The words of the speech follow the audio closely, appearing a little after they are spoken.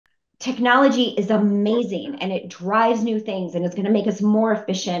technology is amazing and it drives new things and it's going to make us more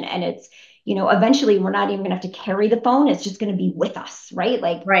efficient. And it's, eventually we're not even going to have to carry the phone. It's just going to be with us, right?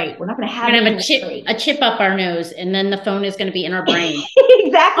 Like Right. we're not going to We're have gonna it have in the a chip up our nose, and then the phone is gonna be in our brain. Oh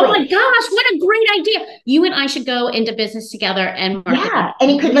Exactly. my gosh, what a great idea. You and I should go into business together and market Yeah. them.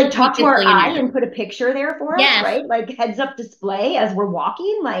 And it could We like could be talk to our eye billionaires. and put a picture there for us, Yes. right? Like heads up display as we're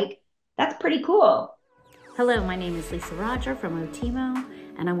walking. Like that's pretty cool. Hello, my name is Lisa Roger from Oteemo,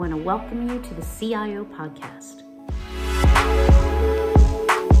 and I want to welcome you to the CIO Podcast.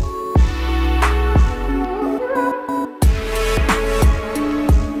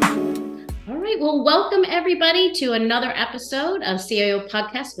 All right, well, welcome everybody to another episode of CIO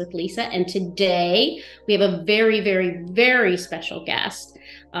Podcast with Lisa. And today we have a very, very, very special guest.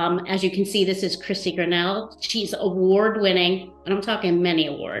 As you can see, this is Kristie Grinnell. She's award-winning, and I'm talking many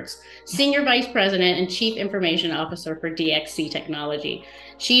awards, Senior Vice President and Chief Information Officer for DXC Technology.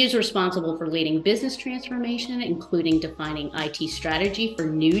 She is responsible for leading business transformation, including defining IT strategy for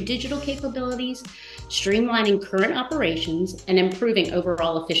new digital capabilities, streamlining current operations, and improving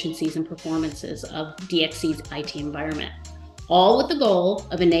overall efficiencies and performances of DXC's IT environment, all with the goal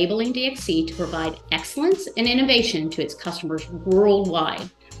of enabling DXC to provide excellence and innovation to its customers worldwide.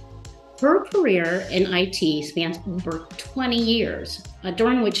 Her career in IT spans over 20 years,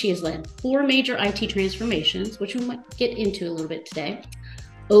 during which she has led 4 major IT transformations, which we might get into a little bit today,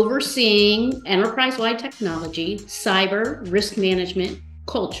 overseeing enterprise-wide technology, cyber, risk management,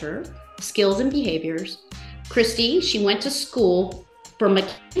 culture, skills and behaviors. Kristie, she went to school for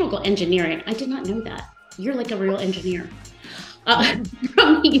mechanical engineering. I did not know that. You're like a real engineer.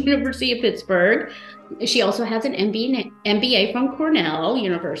 From the University of Pittsburgh. She also has an MBA from Cornell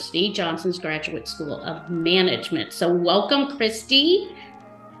University, Johnson's Graduate School of Management. So welcome, Kristie.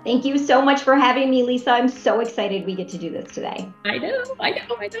 Thank you so much for having me, Lisa. I'm so excited we get to do this today. I know.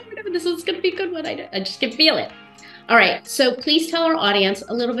 This is going to be a good one. I just can feel it. All right. So please tell our audience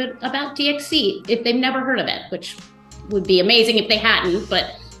a little bit about DXC if they've never heard of it, which would be amazing if they hadn't.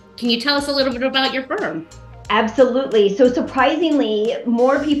 But can you tell us a little bit about your firm? Absolutely. So surprisingly,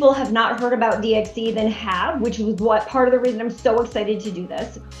 more people have not heard about DXC than have, which was what part of the reason I'm so excited to do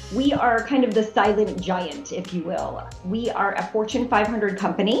this. We are kind of the silent giant, if you will. We are a Fortune 500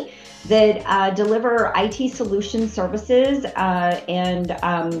 company that deliver IT solution services and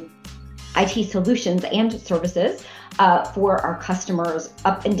IT solutions and services for our customers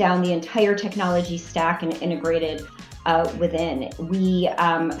up and down the entire technology stack and integrated within. We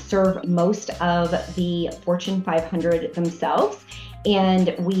serve most of the Fortune 500 themselves,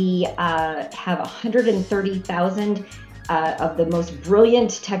 and we have 130,000 of the most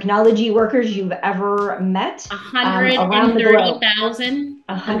brilliant technology workers you've ever met around the globe.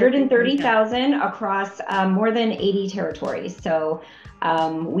 130,000 across more than 80 territories. So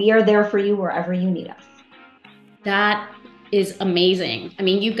we are there for you wherever you need us. That is amazing. I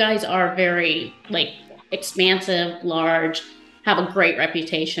mean, you guys are very expansive, large, have a greght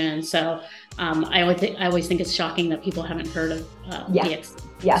reputation. So I always think it's shocking that people haven't heard of DXC.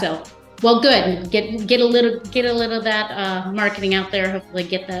 Yeah. So well, good. Get a little of that marketing out there. Hopefully,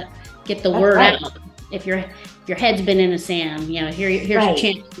 get the word out. If your head's been in the sand, here's your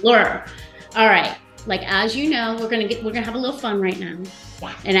chance to learn. All right. Like, as you know, we're gonna have a little fun right now.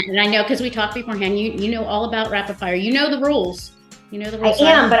 Yeah. And I know because we talked beforehand. You know all about rapid fire. You know the rules. You know the rules. I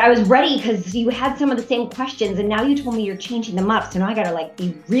am, but I was ready because you had some of the same questions, and now you told me you're changing them up. So now I gotta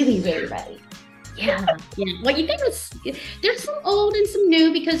be really, really ready. Yeah. Well, you think there's some old and some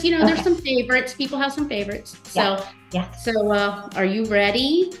new because there's some favorites. People have some favorites. So yeah. So are you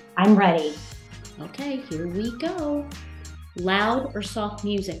ready? I'm ready. Okay, here we go. Loud or soft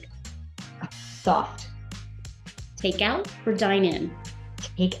music? Soft. Take out or dine in?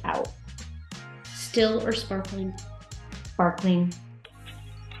 Take out. Still or sparkling? Sparkling.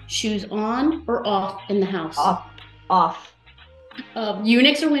 Shoes on or off in the house? Off.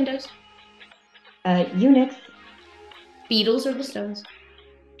 Unix or Windows? Unix. Beatles or the Stones?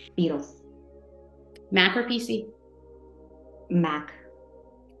 Beatles. Mac or PC? Mac.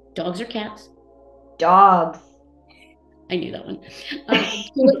 Dogs or cats? Dogs. I knew that one.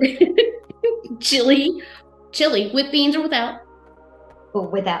 Chili with beans or without?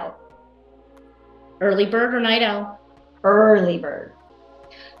 Without. Early bird or night owl? Early bird.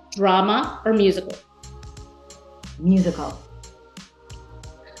 Drama or musical? Musical.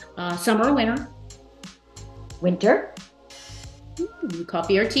 Summer or winter? Winter.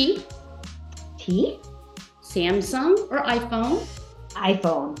 Coffee or tea? Tea. Samsung or iPhone?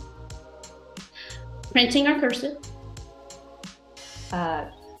 iPhone. Printing or cursive?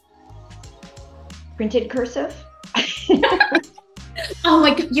 Printed cursive. Oh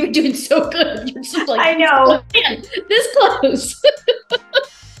my God, you were doing so good. You're just like, I know. Man, this close.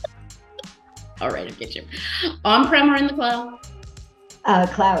 All right, I'll get you. On-prem or in the cloud?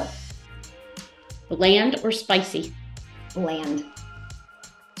 Cloud. Bland or spicy? Bland.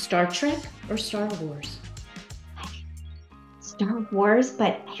 Star Trek or Star Wars? Star Wars,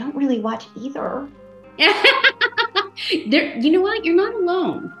 but I don't really watch either. You know what? You're not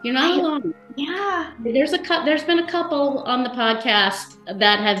alone. You're not alone. Yeah. There's been a couple on the podcast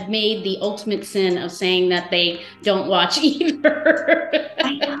that have made the ultimate sin of saying that they don't watch either.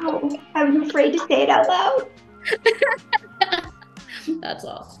 I know. I'm afraid to say it out loud. That's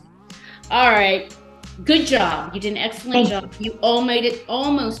awesome. All right. Good job. You did an excellent job. You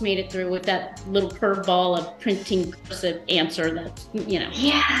almost made it through with that little curveball of printing cursive answer that,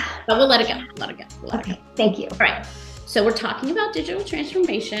 Yeah. But we'll let it go. Okay. Thank you. All right. So we're talking about digital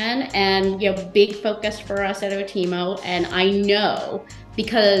transformation and, big focus for us at Oteemo. And I know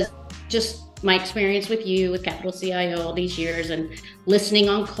because just my experience with you, with Capital CIO all these years and listening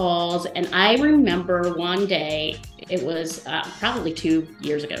on calls. And I remember one day, it was probably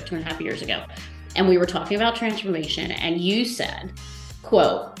 2.5 years ago. And we were talking about transformation and you said,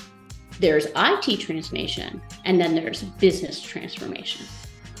 quote, there's IT transformation and then there's business transformation.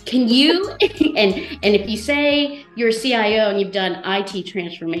 Can you, and if you say you're a CIO and you've done IT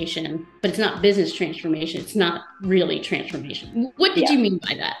transformation, but it's not business transformation, it's not really transformation. What did you mean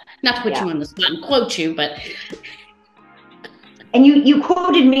by that? Not to put you on the spot and quote you, but. And you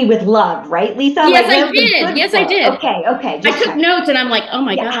quoted me with love, right, Lisa? Yes, I did. Yes, I did. Okay. I took notes and I'm like, oh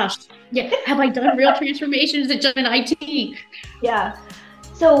my gosh. Yeah. Have I done real transformation? Is it just an IT? Yeah.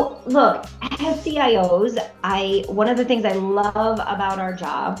 So look, as CIOs, one of the things I love about our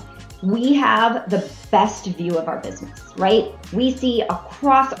job, we have the best view of our business, right? We see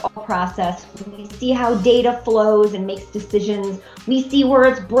across all process, we see how data flows and makes decisions. We see where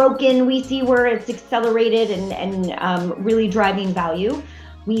it's broken, we see where it's accelerated and really driving value.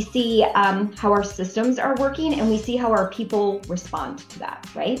 We see how our systems are working and we see how our people respond to that,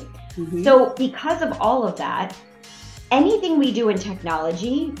 right? Mm-hmm. So because of all of that, anything we do in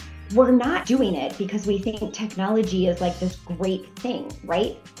technology, we're not doing it because we think technology is like this great thing,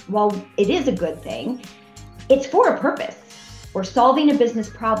 right? While it is a good thing, it's for a purpose. We're solving a business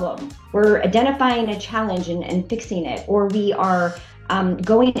problem. We're identifying a challenge and fixing it, or we are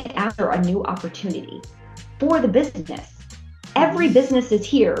going after a new opportunity for the business. Every business is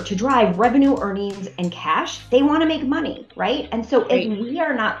here to drive revenue, earnings, and cash. They want to make money, right? And so if we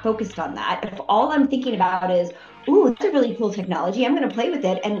are not focused on that, if all I'm thinking about is, ooh, that's a really cool technology, I'm going to play with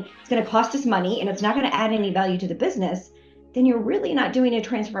it, and it's going to cost us money, and it's not going to add any value to the business, then you're really not doing a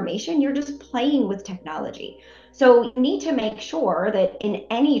transformation. You're just playing with technology. So you need to make sure that in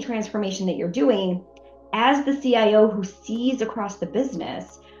any transformation that you're doing, as the CIO who sees across the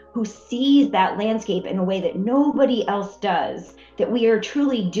business, who sees that landscape in a way that nobody else does, that we are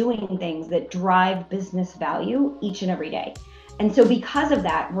truly doing things that drive business value each and every day. And so because of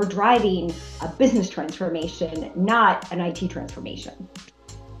that, we're driving a business transformation, not an IT transformation.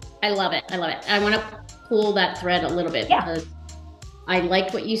 I love it. I want to pull that thread a little bit because I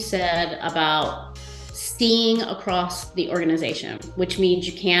like what you said about seeing across the organization, which means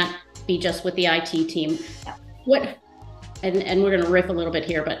you can't be just with the IT team. Yeah. And we're going to riff a little bit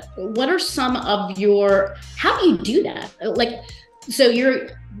here, but what are some of how do you do that? So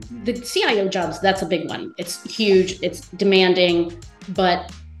the CIO jobs, that's a big one. It's huge, it's demanding,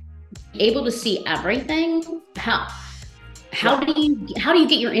 but able to see everything. How do you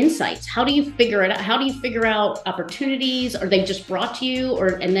get your insights? How do you figure it out? How do you figure out opportunities? Are they just brought to you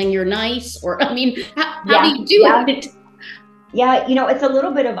and then you're nice? Or, how do you do it? Yeah, it's a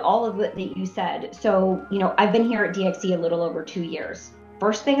little bit of all of it that you said. So, I've been here at DXC a little over 2 years.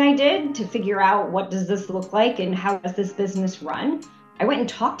 First thing I did to figure out what does this look like and how does this business run, I went and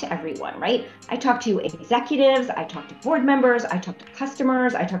talked to everyone, right? I talked to executives, I talked to board members, I talked to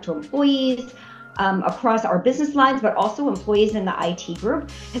customers, I talked to employees across our business lines, but also employees in the IT group,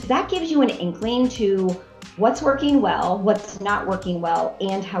 because that gives you an inkling to what's working well, what's not working well,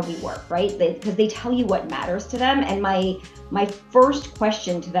 and how we work, right? Because they tell you what matters to them. And my first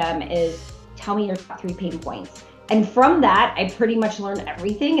question to them is, tell me your top 3 pain points. And from that, I pretty much learn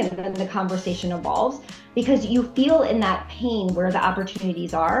everything, and then the conversation evolves, because you feel in that pain where the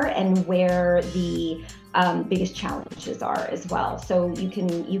opportunities are and where the biggest challenges are as well. So you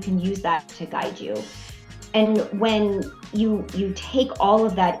can use that to guide you. And when you take all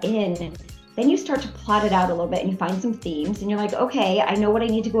of that in, then you start to plot it out a little bit and you find some themes and you're like, okay, I know what I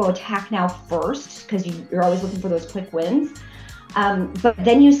need to go attack now first, because you're always looking for those quick wins. But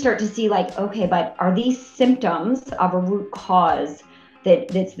then you start to see like, okay, but are these symptoms of a root cause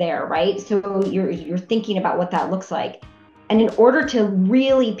that's there, right? So you're thinking about what that looks like. And in order to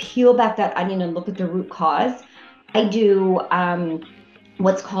really peel back that onion and look at the root cause, I do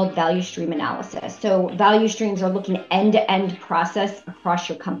what's called value stream analysis. So value streams are looking at end-to-end process across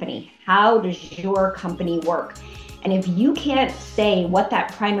your company. How does your company work? And if you can't say what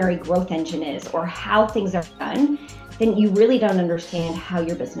that primary growth engine is or how things are done, then you really don't understand how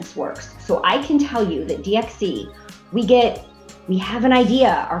your business works. So I can tell you that DXC, we have an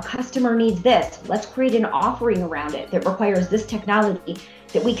idea, our customer needs this. Let's create an offering around it that requires this technology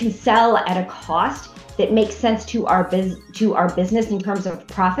that we can sell at a cost that makes sense to our business in terms of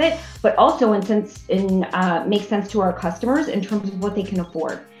profit, but also makes sense to our customers in terms of what they can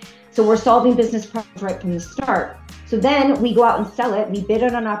afford. So we're solving business problems right from the start. So then we go out and sell it. We bid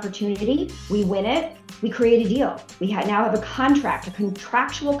on an opportunity. We win it. We create a deal. We now have a contract, a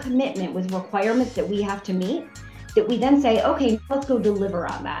contractual commitment with requirements that we have to meet, that we then say, okay, let's go deliver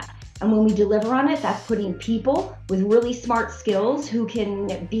on that. And when we deliver on it, that's putting people with really smart skills who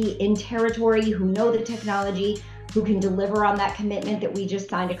can be in territory, who know the technology, who can deliver on that commitment that we just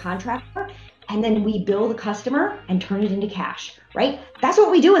signed a contract for. And then we bill the customer and turn it into cash, right? That's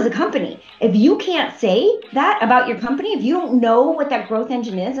what we do as a company. If you can't say that about your company, if you don't know what that growth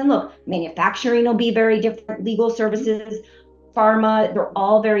engine is, and look, manufacturing will be very different, legal services, pharma, they're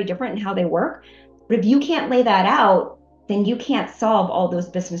all very different in how they work. But if you can't lay that out, then you can't solve all those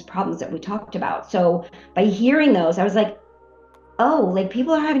business problems that we talked about. So by hearing those, I was like, oh, like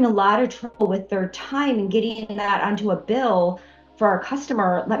people are having a lot of trouble with their time and getting that onto a bill for our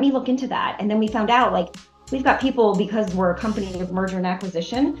customer. Let me look into that. And then we found out, like, we've got people, because we're a company of merger and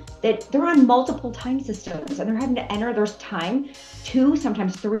acquisition, that they're on multiple time systems and they're having to enter their time 2,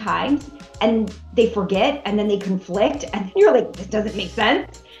 sometimes 3 times, and they forget, and then they conflict, and then you're like, this doesn't make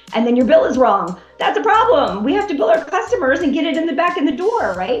sense. And then your bill is wrong. That's a problem. We have to bill our customers and get it in the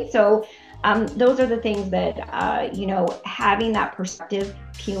door, right? So those are the things that, having that perspective,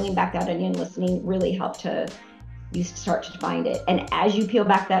 peeling back that onion, listening really helped you start to find it. And as you peel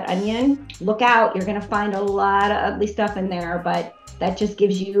back that onion, look out, you're gonna find a lot of ugly stuff in there, but that just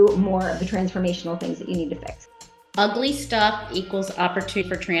gives you more of the transformational things that you need to fix. Ugly stuff equals opportunity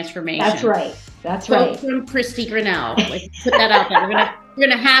for transformation. That's right. That's right. From Kristie Grinnell. Like, put that out there. We're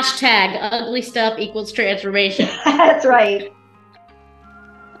gonna hashtag ugly stuff equals transformation. That's right.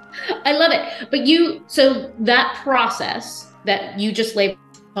 I love it. But so that process that you just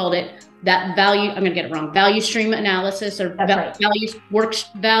called it, that value, I'm going to get it wrong, value stream analysis, or value work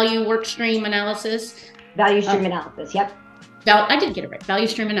stream analysis. Value stream analysis. Yep. I did get it right. Value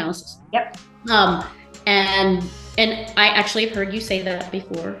stream analysis. Yep. And I actually have heard you say that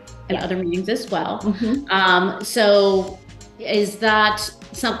before in other meetings as well. Mm-hmm. So is that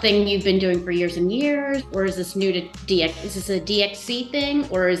something you've been doing for years and years, or is this new to DX? Is this a DXC thing,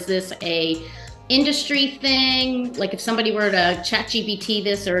 or is this a industry thing? Like, if somebody were to ChatGPT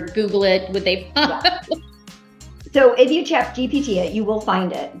this or Google it, would they? So if you ChatGPT it, you will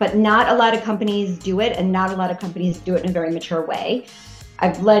find it, but not a lot of companies do it, and not a lot of companies do it in a very mature way.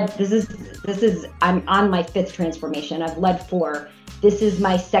 I'm on my 5th transformation. I've led 4. This is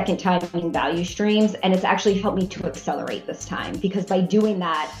my 2nd time in value streams, and it's actually helped me to accelerate this time, because by doing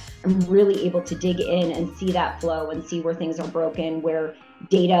that, I'm really able to dig in and see that flow and see where things are broken, where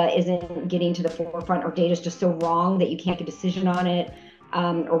data isn't getting to the forefront, or data is just so wrong that you can't get a decision on it,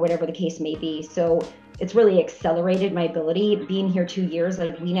 or whatever the case may be. So it's really accelerated my ability. Being here 2 years,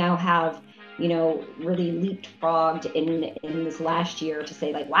 like, we now have, really leapfrogged in this last year to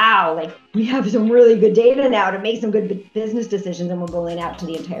say, like, wow, like, we have some really good data now to make some good business decisions, and we're rolling out to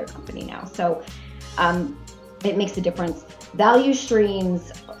the entire company now. So it makes a difference. Value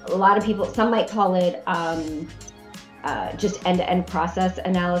streams, a lot of people, some might call it just end-to-end process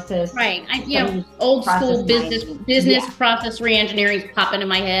analysis. Right. Old school business process re-engineering is popping in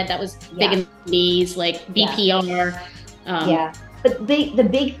my head. That was big in these, like BPR. But the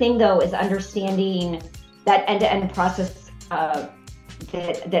big thing, though, is understanding that end-to-end process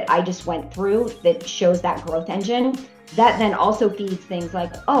that I just went through, that shows that growth engine. That then also feeds things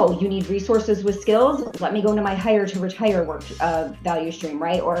like, oh, you need resources with skills? Let me go into my hire to retire work value stream,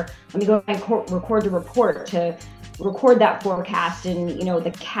 right? Or let me go and record to report to record that forecast, and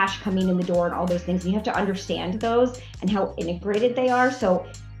the cash coming in the door and all those things. And you have to understand those and how integrated they are. So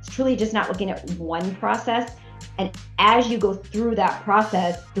it's truly just not looking at one process. And as you go through that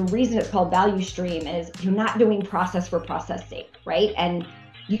process, the reason it's called value stream is you're not doing process for process sake, right? And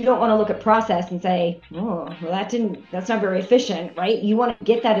you don't want to look at process and say, oh, well, that's not very efficient, right? You want to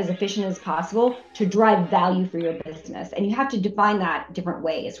get that as efficient as possible to drive value for your business. And you have to define that different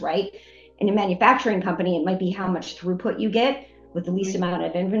ways, right? In a manufacturing company, it might be how much throughput you get. with the least amount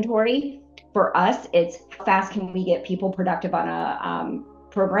of inventory. For us, it's how fast can we get people productive on a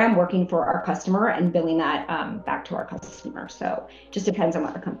program working for our customer and billing that back to our customer. So it just depends on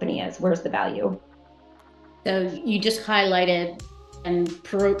what the company is. Where's the value? So you just highlighted and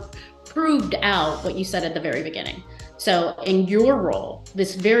proved out what you said at the very beginning. So in your role,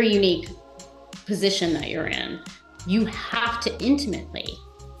 this very unique position that you're in, you have to intimately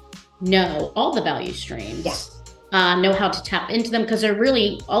know all the value streams, know how to tap into them, because they're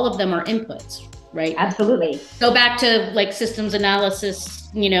really, all of them are inputs, right? Absolutely. Go back to like systems analysis,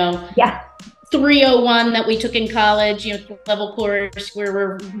 301 that we took in college, level course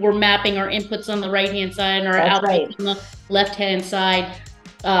where we're mapping our inputs on the right-hand side and our outputs on the left-hand side.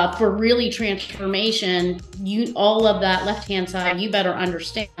 For really transformation, all of that left-hand side, you better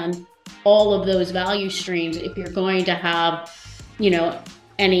understand all of those value streams if you're going to have,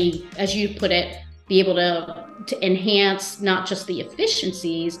 any, as you put it, be able to enhance not just the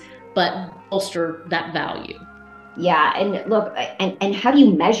efficiencies, but bolster that value. Yeah. And look, and how do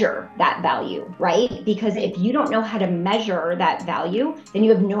you measure that value, right? Because if you don't know how to measure that value, then you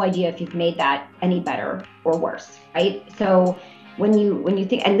have no idea if you've made that any better or worse, right? So when you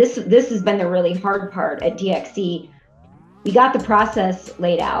think, and this has been the really hard part at DXC, we got the process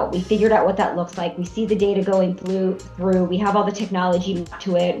laid out. We figured out what that looks like. We see the data going through. We have all the technology mapped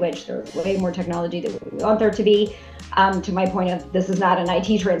to it, which there's way more technology than we want there to be. To my point of, this is not an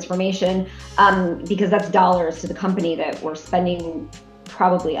IT transformation, because that's dollars to the company that we're spending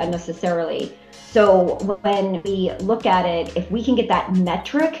probably unnecessarily. So when we look at it, if we can get that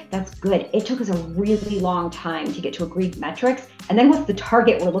metric, that's good. It took us a really long time to get to agreed metrics. And then what's the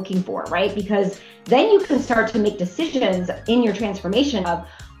target we're looking for, right? Because then you can start to make decisions in your transformation of,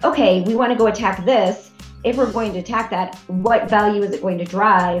 okay, we want to go attack this. If we're going to attack that, what value is it going to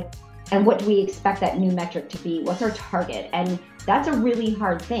drive? And what do we expect that new metric to be? What's our target? And that's a really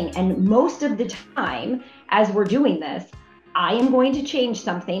hard thing. And most of the time, as we're doing this, I am going to change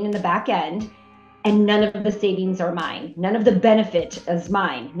something in the back end, and none of the savings are mine. None of the benefit is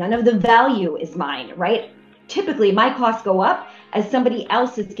mine. None of the value is mine, right? Typically, my costs go up as somebody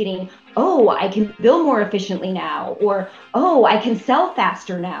else is getting, oh, I can bill more efficiently now, or, oh, I can sell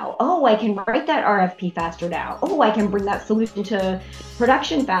faster now. Oh, I can write that RFP faster now. Oh, I can bring that solution to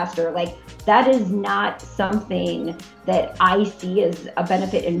production faster. Like, that is not something that I see as a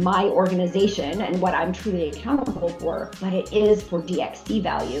benefit in my organization and what I'm truly accountable for, but it is for DXC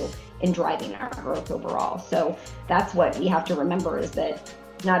value in driving our growth overall. So that's what we have to remember, is that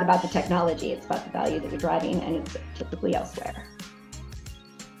it's not about the technology, it's about the value that you're driving, and it's typically elsewhere.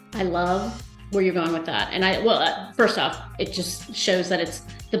 I love where you're going with that. And first off, it just shows that it's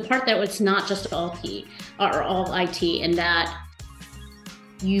the part that it's not just all P or all IT, and that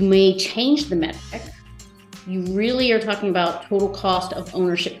you may change the metric. You really are talking about total cost of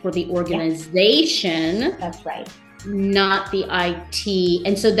ownership for the organization. That's right. Not the IT.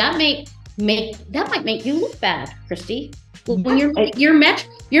 And so that might make you look bad, Kristie. When your match,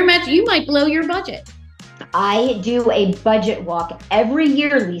 you might blow your budget. I do a budget walk every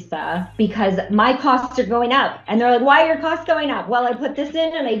year, Lisa, because my costs are going up. And they're like, why are your costs going up? Well, I put this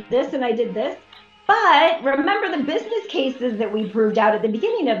in and I did this. But remember the business cases that we proved out at the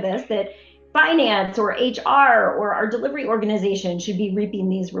beginning of this, that finance or HR or our delivery organization should be reaping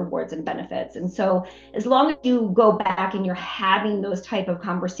these rewards and benefits. And so as long as you go back and you're having those type of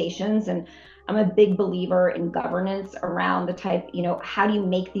conversations, and I'm a big believer in governance around the type, how do you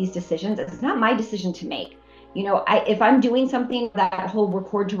make these decisions? It's not my decision to make. If I'm doing something, that whole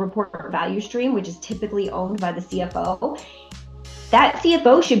record to report value stream, which is typically owned by the CFO, that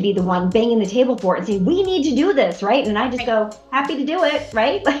CFO should be the one banging the table for it and saying, we need to do this, right? And I just go, happy to do it,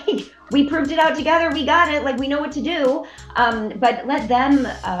 right? Like, we proved it out together, we got it, like, we know what to do. But let them,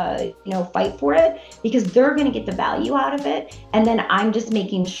 fight for it, because they're going to get the value out of it. And then I'm just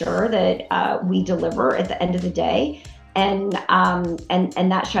making sure that we deliver at the end of the day. And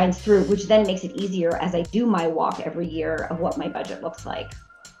that shines through, which then makes it easier as I do my walk every year of what my budget looks like.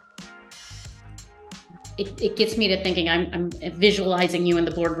 It gets me to thinking, I'm visualizing you in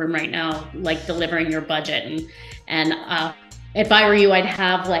the boardroom right now, like delivering your budget. And if I were you, I'd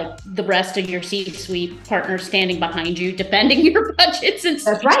have like the rest of your C-suite partners standing behind you, defending your budgets.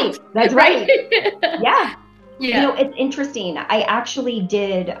 That's right. That's right. Yeah. Yeah. It's interesting. I actually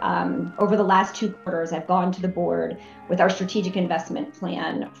did, over the last 2 quarters, I've gone to the board with our strategic investment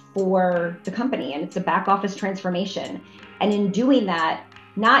plan for the company, and it's a back office transformation. And in doing that,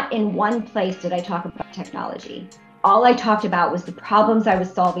 not in one place did I talk about technology. All I talked about was the problems I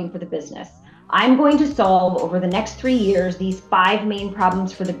was solving for the business. I'm going to solve over the next 3 years these 5 main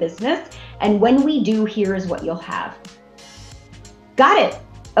problems for the business. And when we do, here is what you'll have. Got it.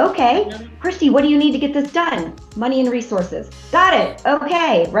 Okay. Kristie, what do you need to get this done? Money and resources. Got it.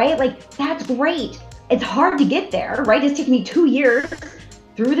 Okay. Right? Like, that's great. It's hard to get there, right? It's taken me 2 years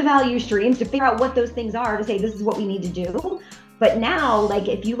through the value streams to figure out what those things are, to say this is what we need to do. But now, like,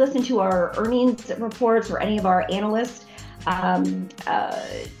 if you listen to our earnings reports or any of our analyst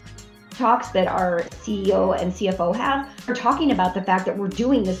talks that our CEO and CFO have, we're talking about the fact that we're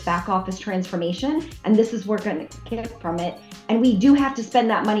doing this back office transformation, and this is what we're going to get from it. And we do have to spend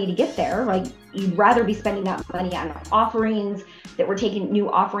that money to get there. Like, you'd rather be spending that money on offerings that we're taking, new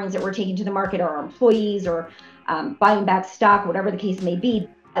offerings that we're taking to the market, or our employees, or buying back stock, whatever the case may be.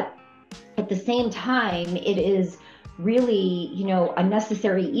 But at the same time, it is really, a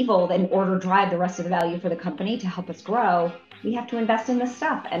necessary evil in order to drive the rest of the value for the company to help us grow. We have to invest in this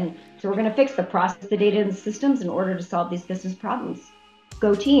stuff. And so we're going to fix the process, the data, and the systems in order to solve these business problems.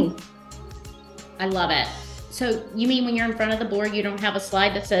 Go team. I love it. So you mean when you're in front of the board, you don't have a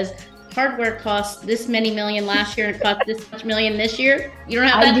slide that says hardware cost this many million last year and cost this much million this year? You don't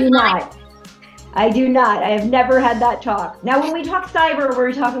have that? I do not. I have never had that talk. Now, when we talk cyber,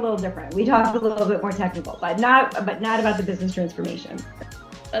 we talk a little different. We talk a little bit more technical, but not about the business transformation.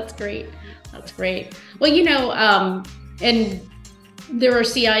 That's great. That's great. Well, and there are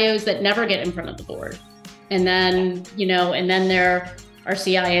CIOs that never get in front of the board. And then, and then there are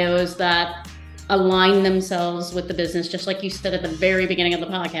CIOs that align themselves with the business, just like you said at the very beginning of the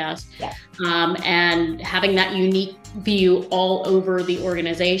podcast. Yeah. And having that unique view all over the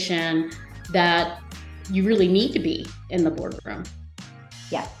organization that you really need to be in the boardroom.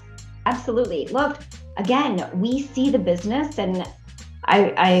 Yes, absolutely. Look, again, we see the business, and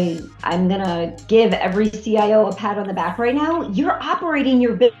I'm gonna give every CIO a pat on the back right now. You're operating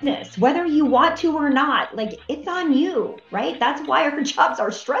your business, whether you want to or not. Like, it's on you, right? That's why our jobs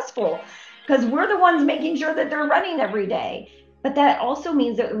are stressful, because we're the ones making sure that they're running every day. But that also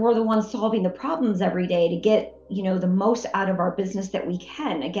means that we're the ones solving the problems every day to get, the most out of our business that we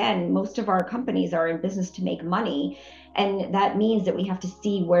can. Again, most of our companies are in business to make money. And that means that we have to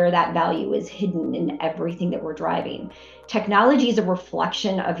see where that value is hidden in everything that we're driving. Technology is a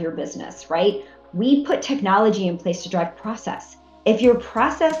reflection of your business, right? We put technology in place to drive process. If your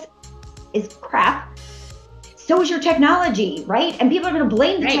process is crap, so is your technology, right? And people are going to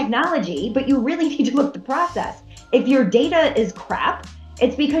blame the technology, but you really need to look at the process. If your data is crap,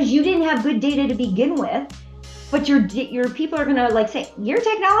 it's because you didn't have good data to begin with. But your people are gonna say, your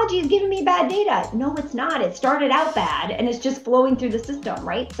technology is giving me bad data. No, it's not. It started out bad and it's just flowing through the system,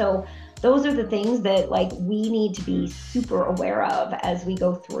 right? So those are the things that we need to be super aware of as we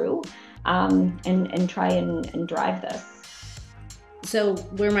go through and try and drive this. So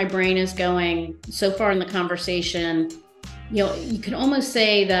where my brain is going so far in the conversation, you can almost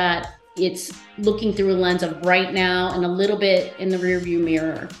say that it's looking through a lens of right now and a little bit in the rearview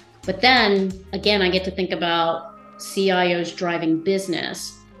mirror. But then again, I get to think about CIOs driving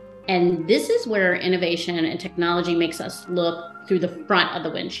business. And this is where innovation and technology makes us look through the front of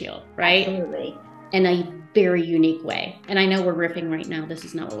the windshield, right? Absolutely. In a very unique way. And I know we're riffing right now. This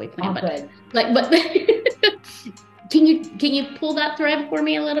is not what we planned, but can you pull that thread for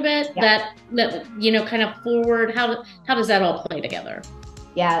me a little bit? Yeah. That kind of forward, how does that all play together?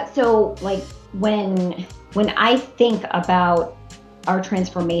 Yeah. So when I think about our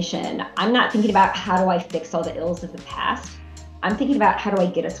transformation, I'm not thinking about how do I fix all the ills of the past. I'm thinking about how do I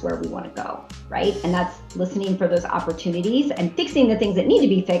get us where we want to go, right? And that's listening for those opportunities and fixing the things that need to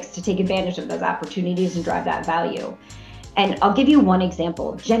be fixed to take advantage of those opportunities and drive that value. And I'll give you one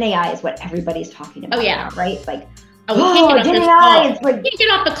example. Gen AI is what everybody's talking about now, right? Gen AI, it's you can't get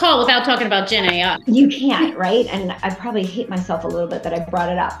off the call without talking about Gen AI. You can't, right? And I probably hate myself a little bit that I brought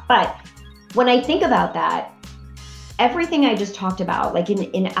it up. But when I think about that, everything I just talked about,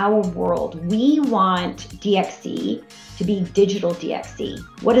 in our world, we want DXC to be digital DXC.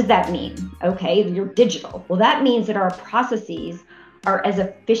 What does that mean? Okay, you're digital. Well, that means that our processes are as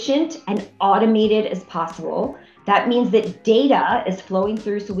efficient and automated as possible. That means that data is flowing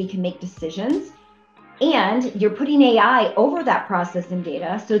through so we can make decisions. And you're putting AI over that process and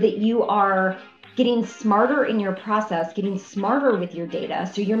data so that you are getting smarter in your process, getting smarter with your data.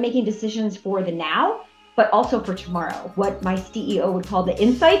 So you're making decisions for the now, but also for tomorrow, what my CEO would call the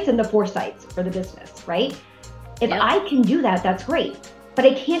insights and the foresights for the business, right? If I can do that, that's great. But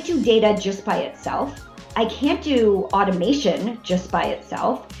I can't do data just by itself. I can't do automation just by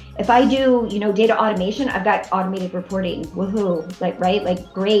itself. If I do, data automation, I've got automated reporting. Woohoo, great.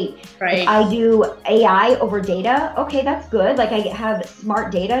 Right. If I do AI over data, okay, that's good. I have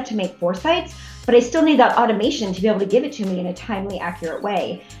smart data to make foresights, but I still need that automation to be able to give it to me in a timely, accurate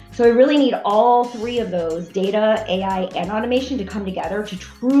way. So I really need all three of those, data, AI, and automation, to come together to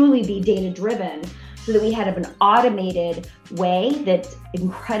truly be data-driven, so that we have an automated way that's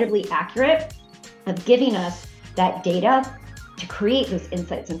incredibly accurate of giving us that data to create those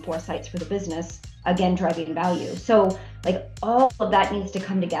insights and foresights for the business, again, driving value. So like all of that needs to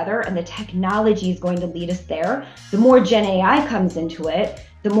come together, and the technology is going to lead us there. The more Gen AI comes into it,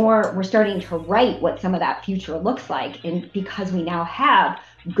 the more we're starting to write what some of that future looks like. And because we now have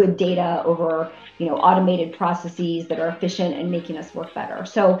good data over, automated processes that are efficient and making us work better.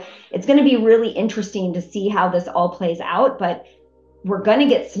 So it's going to be really interesting to see how this all plays out, but we're going to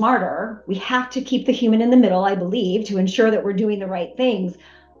get smarter. We have to keep the human in the middle, I believe, to ensure that we're doing the right things.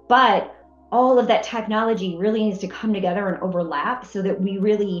 But all of that technology really needs to come together and overlap so that we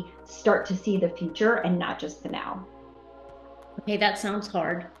really start to see the future and not just the now. Okay, that sounds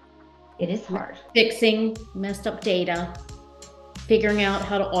hard. It is hard. Fixing messed up data, figuring out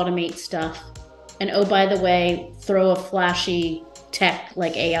how to automate stuff, and oh, by the way, throw a flashy tech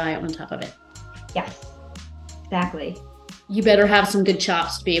like AI on top of it. Yes, exactly. You better have some good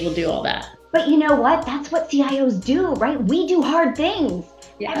chops to be able to do all that. But you know what? That's what CIOs do, right? We do hard things.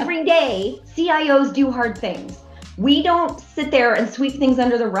 Yeah. Every day, CIOs do hard things. We don't sit there and sweep things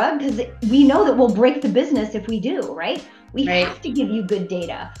under the rug because we know that we'll break the business if we do, right? We have to give you good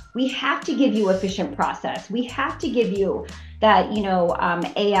data. We have to give you efficient process. We have to give you that,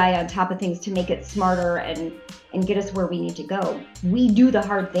 AI on top of things to make it smarter and get us where we need to go. We do the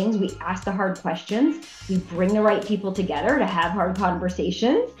hard things. We ask the hard questions. We bring the right people together to have hard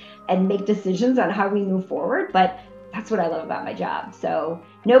conversations and make decisions on how we move forward. But that's what I love about my job. So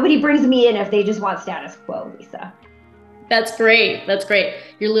nobody brings me in if they just want status quo, Lisa. That's great. That's great.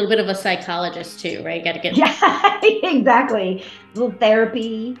 You're a little bit of a psychologist too, right? Got to get. Yeah, exactly. A little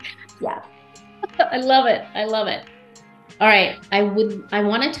therapy. Yeah. I love it. I love it. All right. I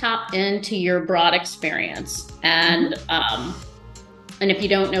want to tap into your broad experience. And, and if you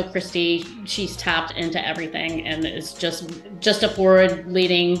don't know Kristie, she's tapped into everything and is just a forward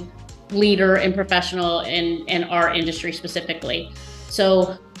leader and professional in our industry specifically.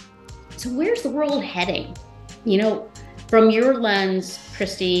 So where's the world heading? From your lens,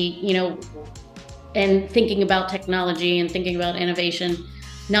 Kristie, and thinking about technology and thinking about innovation,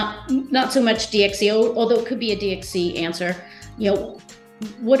 not so much DXC, although it could be a DXC answer.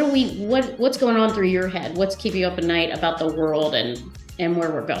 What's going on through your head? What's keeping you up at night about the world and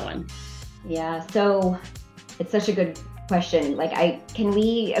where we're going? Yeah, so it's such a good question. Can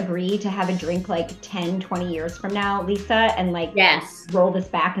we agree to have a drink 10, 20 years from now, Lisa, and yes, roll this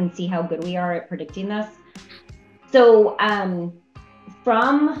back and see how good we are at predicting this? So I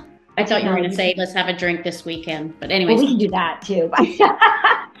thought you were going to say, let's have a drink this weekend, but anyways. Well, we can do that too.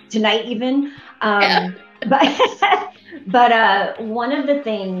 Tonight even. Yeah. But one of the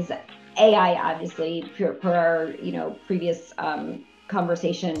things, AI, obviously, per our, previous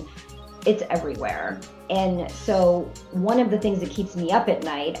conversation, it's everywhere. And so one of the things that keeps me up at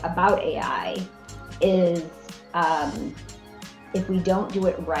night about AI is if we don't do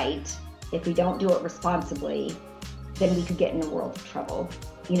it right, if we don't do it responsibly, then we could get in a world of trouble.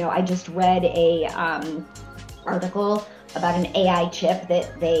 I just read a article about an AI chip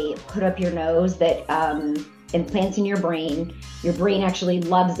that they put up your nose that implants in your brain. Your brain actually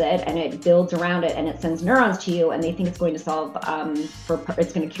loves it and it builds around it and it sends neurons to you, and they think it's going to solve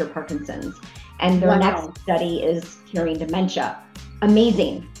it's going to cure Parkinson's. And their next study is curing dementia.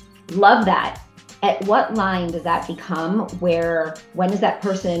 Amazing. Love that. At what line does that become when is that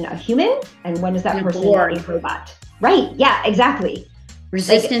person a human and when is that person a robot? Right. Yeah, exactly.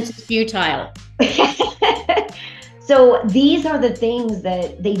 Resistance is futile. So these are the things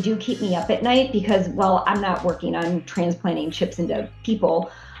that they do keep me up at night because, well, I'm not working on transplanting chips into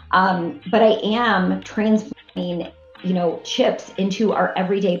people, but I am transplanting, chips into our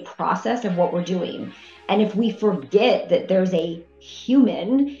everyday process of what we're doing. And if we forget that there's a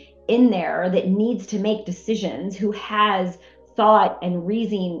human in there that needs to make decisions, who has thought and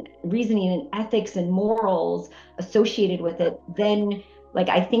reasoning and ethics and morals associated with it, then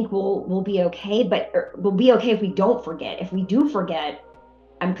I think we'll be okay, but we'll be okay if we don't forget. If we do forget,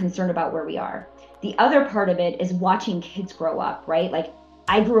 I'm concerned about where we are. The other part of it is watching kids grow up, right?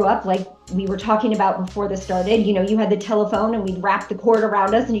 I grew up, we were talking about before this started, you had the telephone and we'd wrap the cord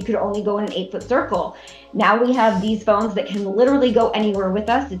around us and you could only go in an 8-foot circle. Now we have these phones that can literally go anywhere with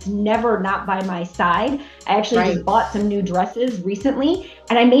us. It's never not by my side. I actually just bought some new dresses recently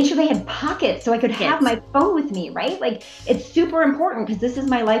and I made sure they had pockets so I could have my phone with me, right? It's super important because this is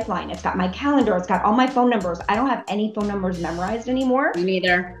my lifeline. It's got my calendar. It's got all my phone numbers. I don't have any phone numbers memorized anymore. Me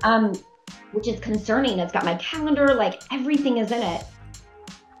neither. Which is concerning. It's got my calendar, everything is in it.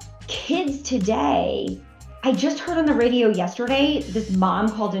 kids today, I just heard on the radio yesterday, this mom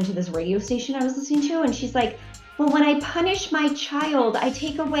called into this radio station I was listening to, and she's like, well, when I punish my child, I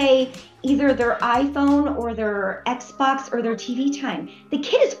take away either their iPhone or their Xbox or their TV time. The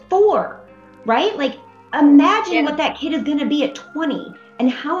kid is 4, right? Like, imagine what that kid is going to be at 20 and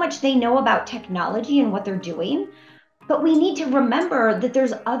how much they know about technology and what they're doing. But we need to remember that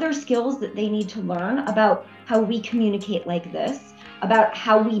there's other skills that they need to learn about how we communicate like this, about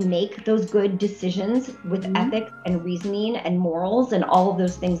how we make those good decisions with ethics and reasoning and morals and all of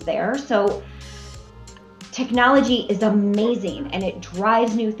those things there. So technology is amazing and it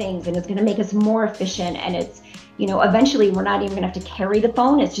drives new things and it's going to make us more efficient. And it's, eventually we're not even going to have to carry the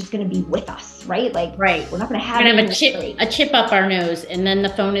phone. It's just going to be with us, right? Like, right. We're not going to have, a chip up our nose, and then the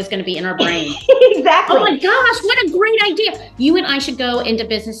phone is going to be in our brain. Exactly. Oh my gosh, what a great idea. You and I should go into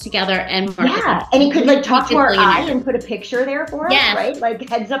business together and market. Yeah, and it could talk to our eye and put a picture there for us, right? Like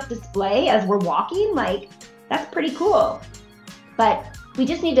heads up display as we're walking. Like, that's pretty cool. But we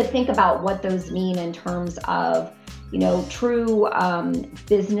just need to think about what those mean in terms of, true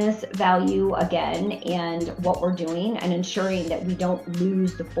business value again, and what we're doing, and ensuring that we don't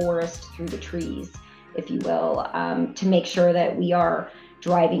lose the forest through the trees, if you will, to make sure that we are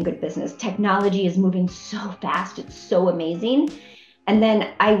driving good business. Technology is moving so fast. It's so amazing. And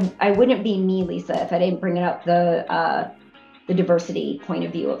then I wouldn't be me, Lisa, if I didn't bring up the diversity point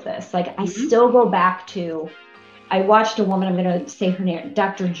of view of this. Like, I still go back to, I watched a woman, I'm going to say her name,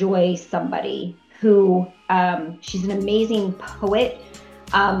 Dr. Joy somebody, who she's an amazing poet,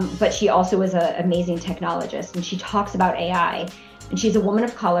 but she also is an amazing technologist. And she talks about AI, and she's a woman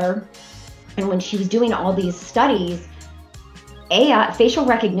of color. And when she was doing all these studies, AI, facial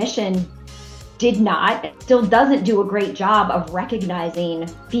recognition, still doesn't do a great job of recognizing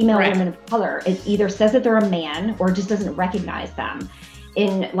female women of color. It either says that they're a man or just doesn't recognize them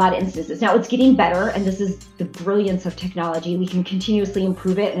in a lot of instances. Now it's getting better, and this is the brilliance of technology. We can continuously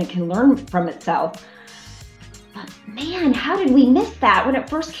improve it and it can learn from itself. But man, how did we miss that when it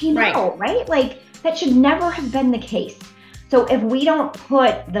first came out, right? Like, that should never have been the case. So if we don't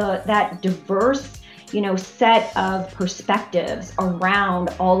put that diverse, set of perspectives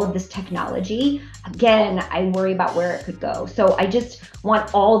around all of this technology, again, I worry about where it could go. So I just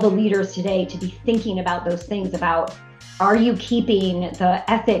want all the leaders today to be thinking about those things about, are you keeping the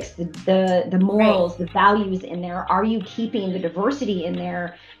ethics, the morals, the values in there? Are you keeping the diversity in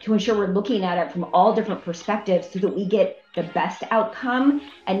there to ensure we're looking at it from all different perspectives so that we get the best outcome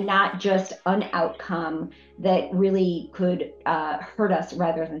and not just an outcome that really could hurt us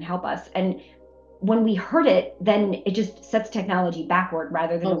rather than help us? And when we hurt it, then it just sets technology backward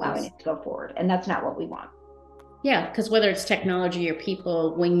rather than allowing it to go forward. And that's not what we want. Yeah, because whether it's technology or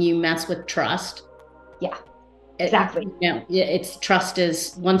people, when you mess with trust. Yeah. Exactly. Once trust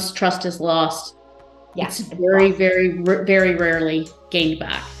is lost, it's very, very, very rarely gained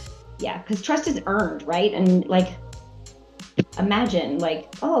back. Yeah, because trust is earned, right? And like, imagine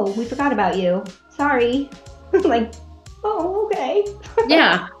like, oh, we forgot about you. Sorry. Like, oh, okay.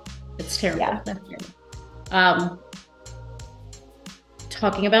 Yeah, it's terrible. Yeah. That's terrible.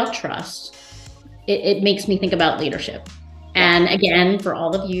 Talking about trust, it makes me think about leadership. And again, for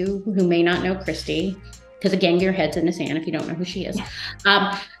all of you who may not know Kristie, because again, your head's in the sand if you don't know who she is.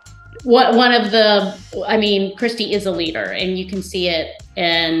 Kristie is a leader, and you can see it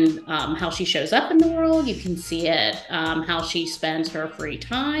in how she shows up in the world. You can see it how she spends her free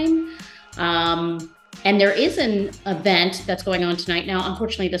time. And there is an event that's going on tonight. Now,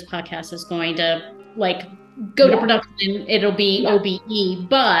 unfortunately, this podcast is going to go to production. It'll be OBE,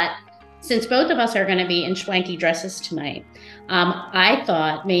 but since both of us are going to be in swanky dresses tonight, I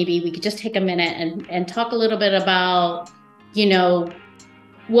thought maybe we could just take a minute and talk a little bit about,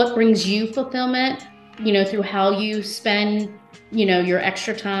 what brings you fulfillment, through how you spend, your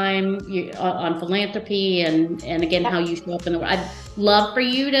extra time on philanthropy and again, how you show up in the world. I'd love for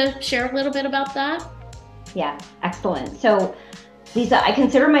you to share a little bit about that. Yeah, excellent. So Lisa, I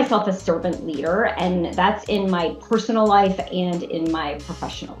consider myself a servant leader, and that's in my personal life and in my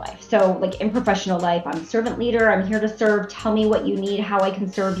professional life. So in professional life, I'm a servant leader. I'm here to serve. Tell me what you need, how I can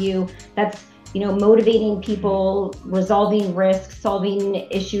serve you. That's, motivating people, resolving risks, solving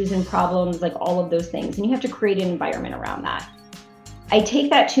issues and problems, all of those things. And you have to create an environment around that. I take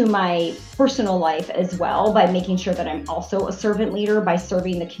that to my personal life as well by making sure that I'm also a servant leader by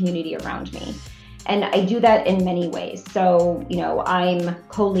serving the community around me. And I do that in many ways. So, I'm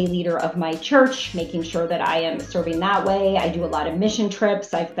co-lead leader of my church, making sure that I am serving that way. I do a lot of mission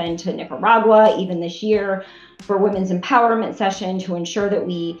trips. I've been to Nicaragua, even this year, for women's empowerment session to ensure that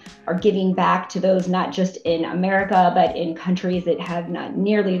we are giving back to those not just in America, but in countries that have not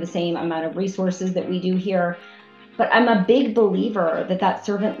nearly the same amount of resources that we do here. But I'm a big believer that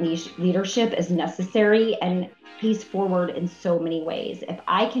servant leadership is necessary and pays forward in so many ways. If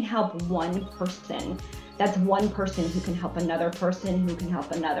I can help one person, that's one person who can help another person, who can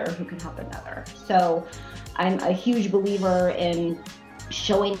help another, who can help another. So I'm a huge believer in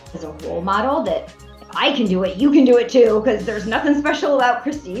showing as a role model that if I can do it, you can do it too, because there's nothing special about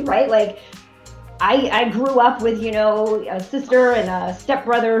Kristie, right? Like I grew up with, a sister and a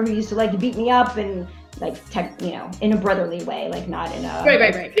stepbrother who used to like to beat me up and in a brotherly way, like not in a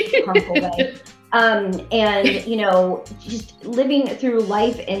right. harmful way. Just living through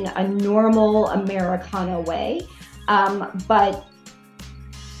life in a normal Americana way. But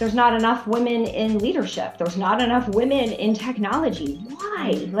there's not enough women in leadership. There's not enough women in technology.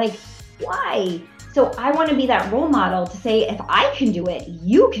 Why? Why? So I want to be that role model to say, if I can do it,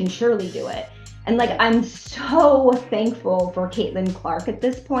 you can surely do it. And I'm so thankful for Caitlin Clark at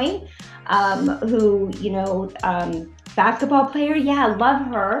this point, who, basketball player. Yeah, love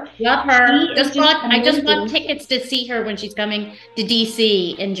her. I just bought tickets to see her when she's coming to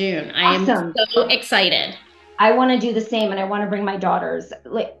DC in June. I am so excited. I want to do the same, and I want to bring my daughters.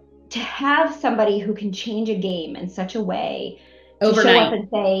 To have somebody who can change a game in such a way overnight, to show up and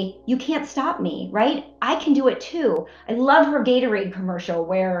say, you can't stop me, right? I can do it too. I love her Gatorade commercial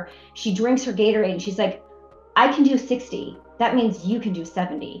where she drinks her Gatorade and she's like, I can do 60. That means you can do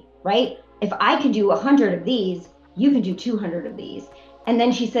 70, right? If I can do 100 of these, you can do 200 of these. And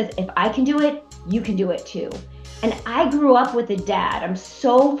then she says, if I can do it, you can do it too. And I grew up with a dad. I'm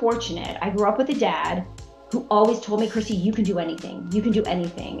so fortunate. I grew up with a dad who always told me, Kristie, you can do anything. You can do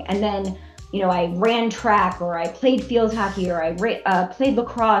anything. And then, I ran track, or I played field hockey, or I played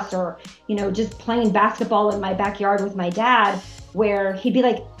lacrosse, or, just playing basketball in my backyard with my dad, where he'd be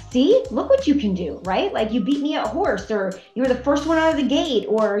like, see, look what you can do, right? Like, you beat me at horse, or you were the first one out of the gate,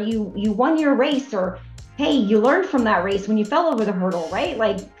 or you won your race, or hey, you learned from that race when you fell over the hurdle, right?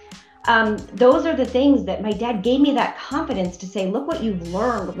 Those are the things that my dad gave me that confidence to say, look what you've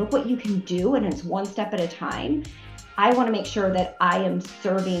learned, look what you can do, and it's one step at a time. I want to make sure that I am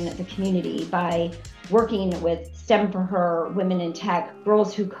serving the community by working with STEM for Her, Women in Tech,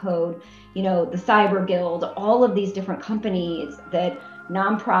 Girls Who Code, the Cyber Guild, all of these different companies,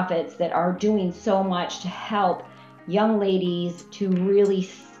 nonprofits that are doing so much to help young ladies to really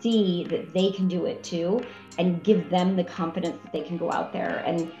see that they can do it too, and give them the confidence that they can go out there.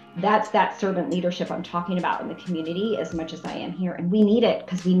 And that's that servant leadership I'm talking about in the community as much as I am here. And we need it,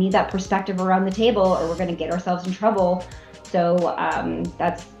 because we need that perspective around the table, or we're going to get ourselves in trouble. So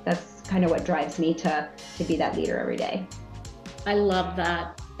that's kind of what drives me to be that leader every day. I love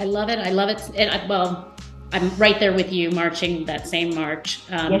that. I love it. And I'm right there with you, marching that same march.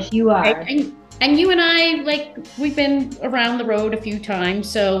 Yes, you are. And you and I, we've been around the road a few times.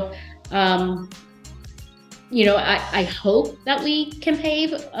 So, I hope that we can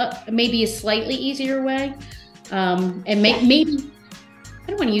pave maybe a slightly easier way. And maybe, I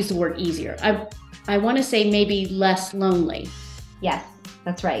don't want to use the word easier. I want to say maybe less lonely. Yes,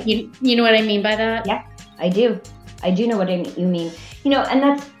 that's right. You know what I mean by that? Yeah, I do. I do know what you mean.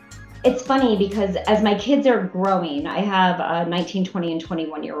 And it's funny because as my kids are growing, I have a 19, 20, and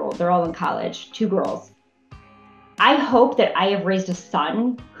 21-year-old. They're all in college, 2 girls. I hope that I have raised a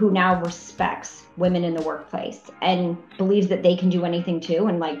son who now respects women in the workplace and believes that they can do anything too,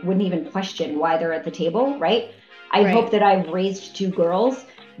 and wouldn't even question why they're at the table, right? I hope that I've raised 2 girls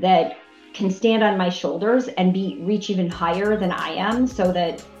that can stand on my shoulders and reach even higher than I am, so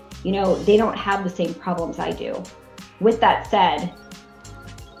that, they don't have the same problems I do. With that said,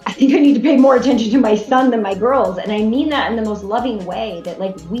 I think I need to pay more attention to my son than my girls. And I mean that in the most loving way, that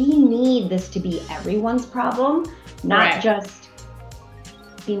we need this to be everyone's problem, not just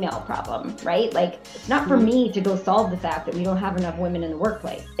female problem, right? It's not for me to go solve the fact that we don't have enough women in the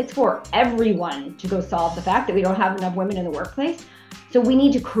workplace. It's for everyone to go solve the fact that we don't have enough women in the workplace. So we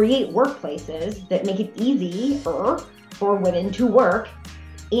need to create workplaces that make it easier for women to work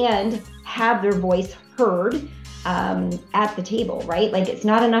and have their voice heard at the table, right? It's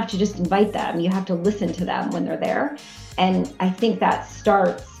not enough to just invite them. You have to listen to them when they're there. And I think that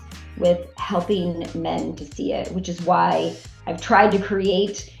starts with helping men to see it, which is why I've tried to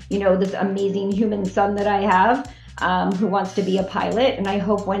create, this amazing human son that I have, who wants to be a pilot. And I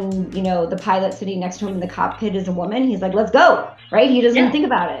hope when, you know, the pilot sitting next to him in the cockpit is a woman, he's like, let's go, right? He doesn't even think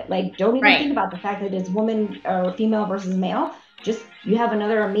about it. Like, don't even think about the fact that it's woman or female versus male. Just, you have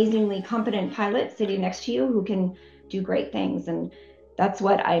another amazingly competent pilot sitting next to you who can do great things. And that's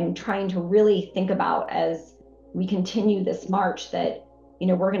what I'm trying to really think about as we continue this march, that, you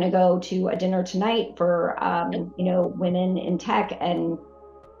know, we're going to go to a dinner tonight for, you know, women in tech. And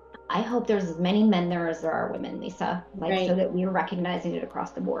I hope there's as many men there as there are women, Lisa, like, so that we're recognizing it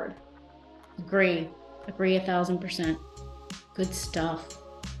across the board. Agree 1,000%. Good stuff.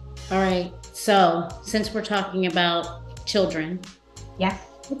 All right. So since we're talking about children, yes,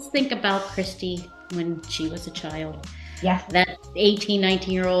 let's think about Kristie when she was a child. Yes. That 18,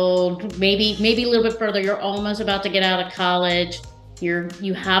 19-year-old, maybe a little bit further, you're almost about to get out of college.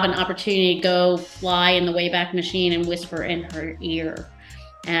 You have an opportunity to go fly in the Wayback Machine and whisper in her ear.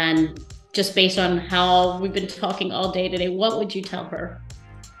 And just based on how we've been talking all day today, what would you tell her?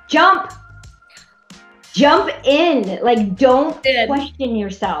 Jump in, like, don't question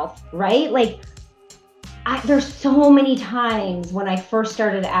yourself, right? Like, there's so many times when I first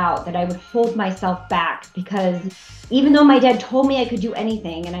started out that I would hold myself back, because even though my dad told me I could do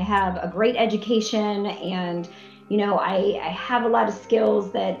anything, and I have a great education, and, you know, I have a lot of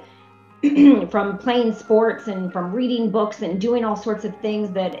skills that from playing sports and from reading books and doing all sorts of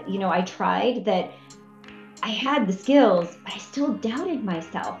things that, you know, I tried, that I had the skills, but I still doubted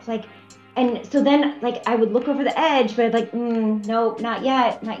myself. Like, and so then, like, I would look over the edge, but I'd like, no, not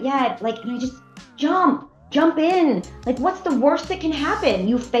yet. Like, and I just jump in. Like, what's the worst that can happen?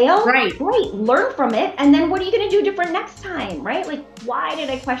 You fail? Right. Great, learn from it. And then what are you going to do different next time, right? Like, why did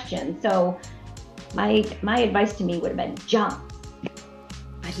I question? So my advice to me would have been jump.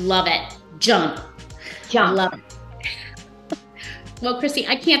 I love it. Jump. I love it. Well, Kristie,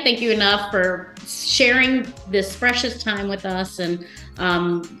 I can't thank you enough for sharing this precious time with us, and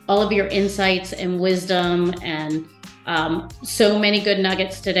all of your insights and wisdom, and so many good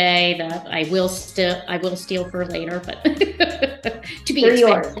nuggets today that I will steal for later, but to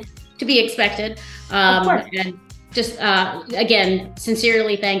be expected. Of course. And just again,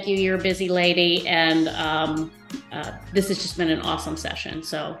 sincerely thank you. You're a busy lady, and this has just been an awesome session.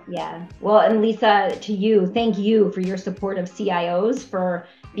 So yeah. Well, and Lisa, to you, thank you for your support of CIOs, for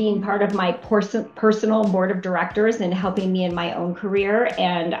being part of my personal board of directors and helping me in my own career.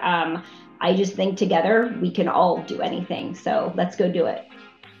 And I just think together we can all do anything. So let's go do it.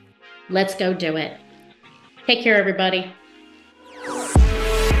 Let's go do it. Take care, everybody.